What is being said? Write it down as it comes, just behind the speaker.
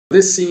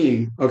This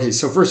scene, okay,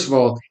 so first of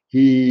all,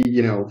 he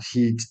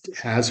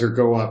has her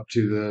go up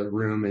to the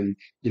room and,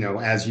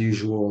 as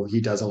usual,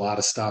 he does a lot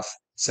of stuff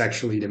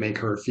sexually to make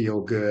her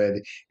feel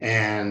good.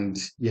 And,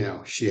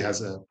 she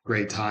has a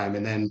great time.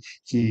 And then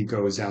he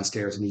goes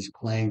downstairs and he's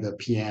playing the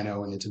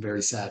piano and it's a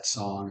very sad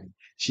song. And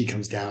she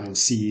comes down and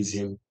sees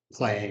him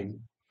playing.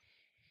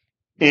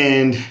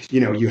 And,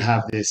 you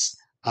have this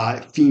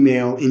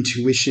female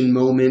intuition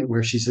moment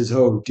where she says,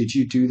 "Oh, did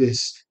you do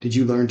this? Did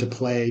you learn to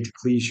play to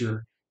please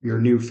your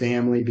new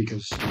family?"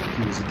 Because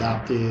he was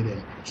adopted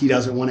and he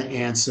doesn't want to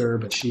answer,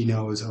 but she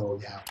knows, oh,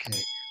 yeah, okay.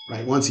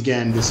 Right. Once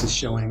again, this is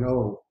showing,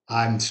 oh,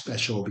 I'm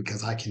special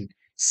because I can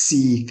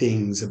see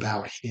things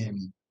about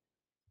him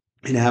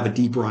and have a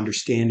deeper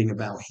understanding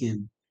about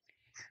him.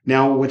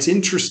 Now, what's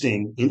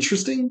interesting,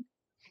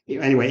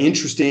 anyway,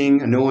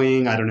 interesting,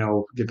 annoying, I don't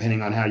know,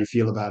 depending on how you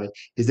feel about it,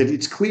 is that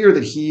it's clear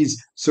that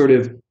he's sort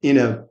of in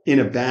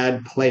a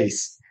bad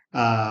place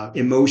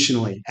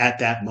emotionally at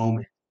that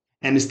moment.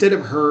 And instead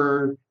of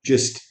her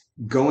just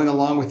going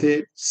along with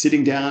it,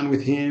 sitting down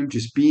with him,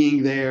 just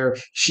being there,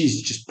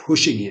 she's just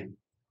pushing him.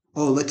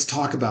 Oh, let's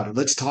talk about it.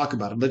 Let's talk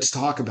about it. Let's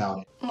talk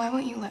about it. Why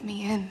won't you let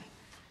me in?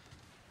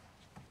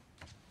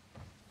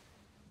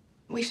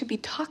 We should be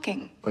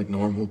talking. Like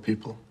normal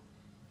people?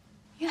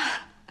 Yeah.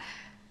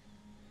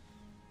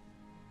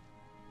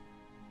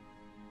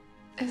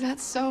 Is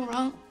that so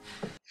wrong?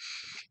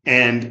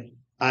 And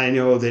I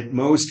know that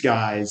most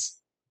guys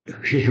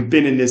have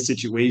been in this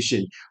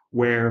situation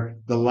where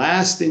the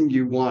last thing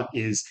you want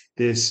is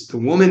the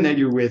woman that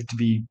you're with to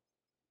be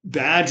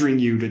badgering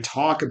you to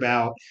talk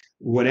about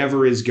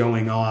whatever is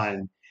going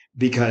on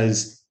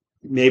because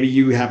maybe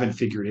you haven't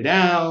figured it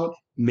out.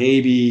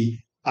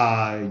 Maybe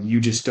you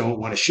just don't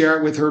want to share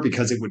it with her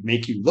because it would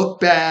make you look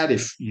bad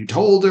if you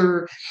told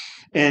her.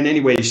 And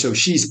anyway, so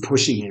she's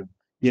pushing him,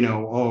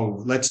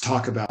 oh, let's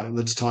talk about it.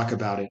 Let's talk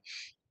about it.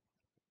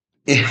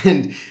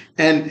 And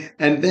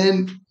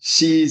then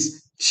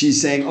she's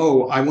saying,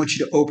 "Oh, I want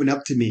you to open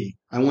up to me.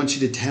 I want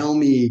you to tell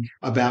me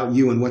about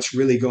you and what's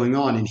really going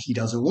on." And he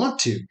doesn't want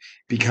to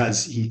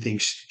because he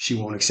thinks she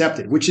won't accept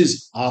it, which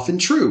is often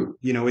true.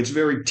 It's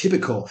very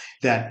typical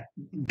that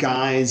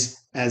guys,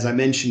 as I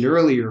mentioned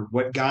earlier,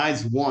 what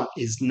guys want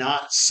is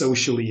not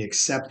socially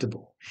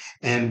acceptable.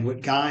 And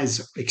what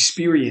guys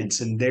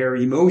experience and their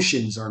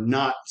emotions are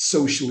not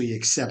socially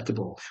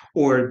acceptable.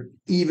 Or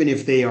even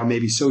if they are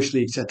maybe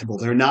socially acceptable,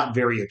 they're not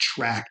very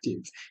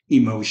attractive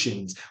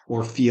emotions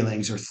or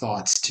feelings or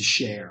thoughts to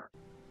share.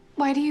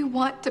 Why do you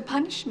want to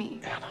punish me?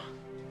 Anna.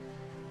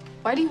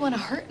 Why do you want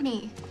to hurt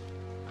me?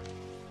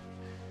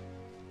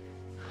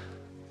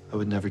 I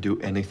would never do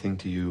anything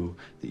to you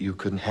that you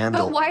couldn't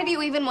handle. But why do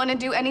you even want to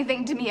do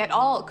anything to me at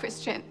all,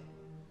 Christian?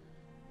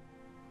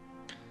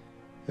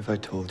 If I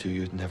told you,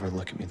 you'd never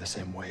look at me the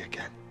same way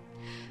again.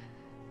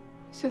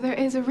 So there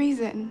is a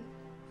reason.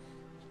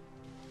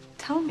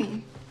 Tell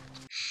me.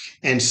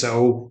 And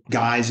so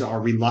guys are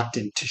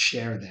reluctant to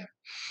share them.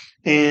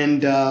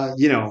 And,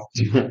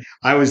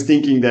 I was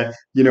thinking that,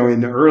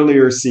 in the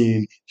earlier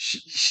scene,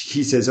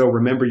 he says, "Oh,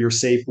 remember your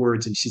safe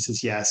words." And she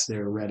says, "Yes,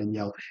 they're red and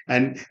yellow."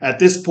 And at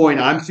this point,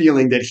 I'm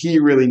feeling that he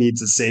really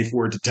needs a safe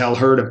word to tell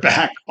her to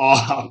back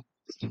off.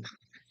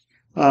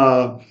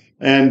 Uh,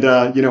 and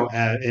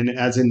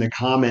as in the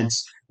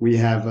comments, we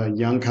have a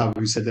young couple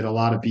who said that a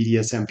lot of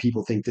BDSM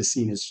people think this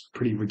scene is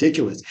pretty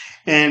ridiculous.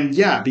 And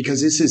yeah,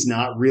 because this is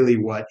not really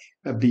what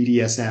a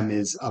BDSM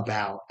is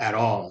about at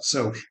all.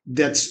 So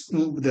that's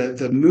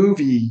the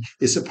movie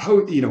is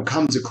supposed,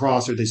 comes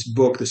across, or this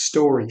book, the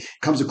story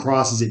comes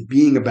across as it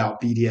being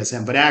about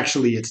BDSM, but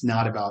actually it's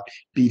not about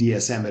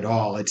BDSM at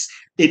all. It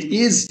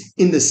is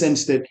in the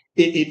sense that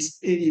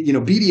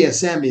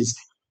BDSM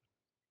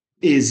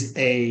is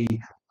a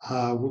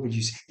what would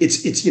you say?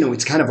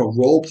 It's kind of a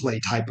role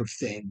play type of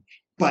thing.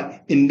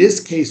 But in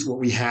this case, what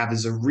we have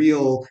is a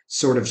real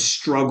sort of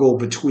struggle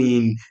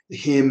between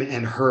him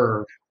and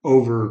her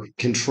over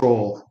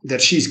control,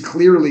 that she's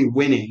clearly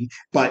winning,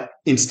 but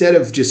instead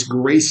of just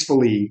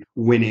gracefully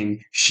winning,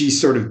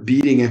 she's sort of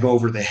beating him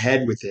over the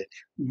head with it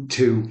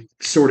to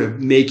sort of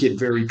make it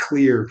very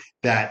clear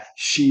that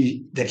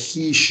he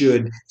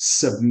should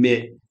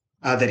submit,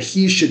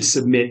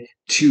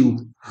 to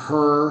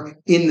her,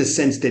 in the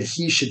sense that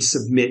he should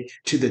submit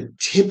to the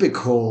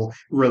typical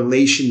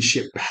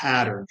relationship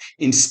pattern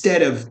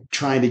instead of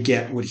trying to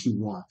get what he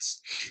wants.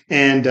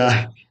 And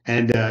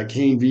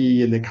Kane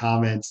V in the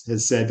comments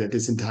has said that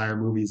this entire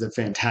movie is a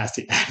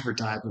fantastic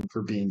advertisement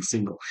for being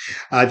single.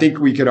 I think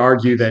we could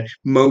argue that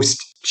most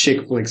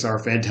chick flicks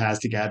are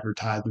fantastic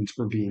advertisements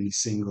for being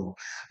single.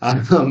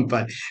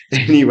 But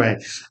anyway,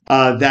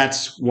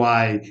 that's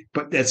why.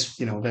 But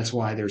that's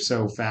why they're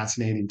so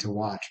fascinating to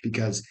watch,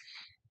 because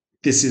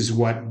this is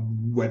what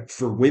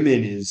for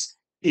women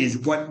is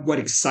what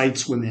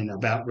excites women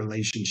about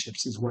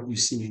relationships, is what you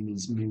see in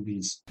these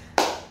movies.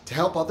 To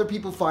help other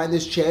people find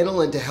this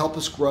channel and to help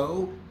us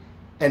grow,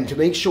 and to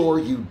make sure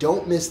you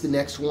don't miss the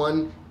next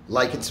one,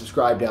 like and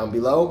subscribe down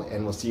below,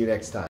 and we'll see you next time.